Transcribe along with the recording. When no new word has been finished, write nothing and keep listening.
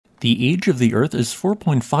The age of the Earth is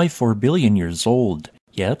 4.54 billion years old.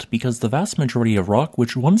 Yet, because the vast majority of rock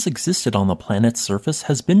which once existed on the planet's surface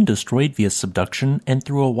has been destroyed via subduction and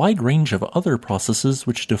through a wide range of other processes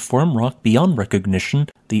which deform rock beyond recognition,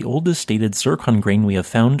 the oldest dated zircon grain we have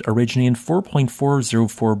found originated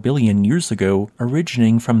 4.404 billion years ago,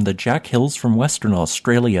 originating from the Jack Hills from Western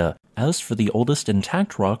Australia. As for the oldest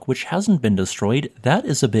intact rock which hasn't been destroyed, that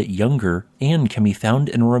is a bit younger, and can be found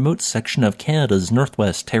in a remote section of Canada's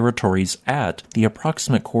Northwest Territories at the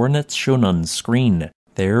approximate coordinates shown on screen.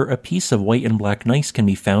 There, a piece of white and black gneiss can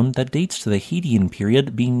be found that dates to the Hadean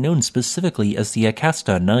period, being known specifically as the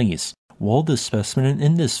Acasta Gneiss. While the specimen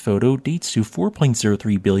in this photo dates to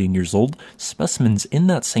 4.03 billion years old, specimens in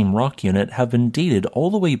that same rock unit have been dated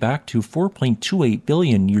all the way back to 4.28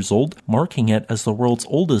 billion years old, marking it as the world's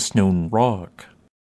oldest known rock.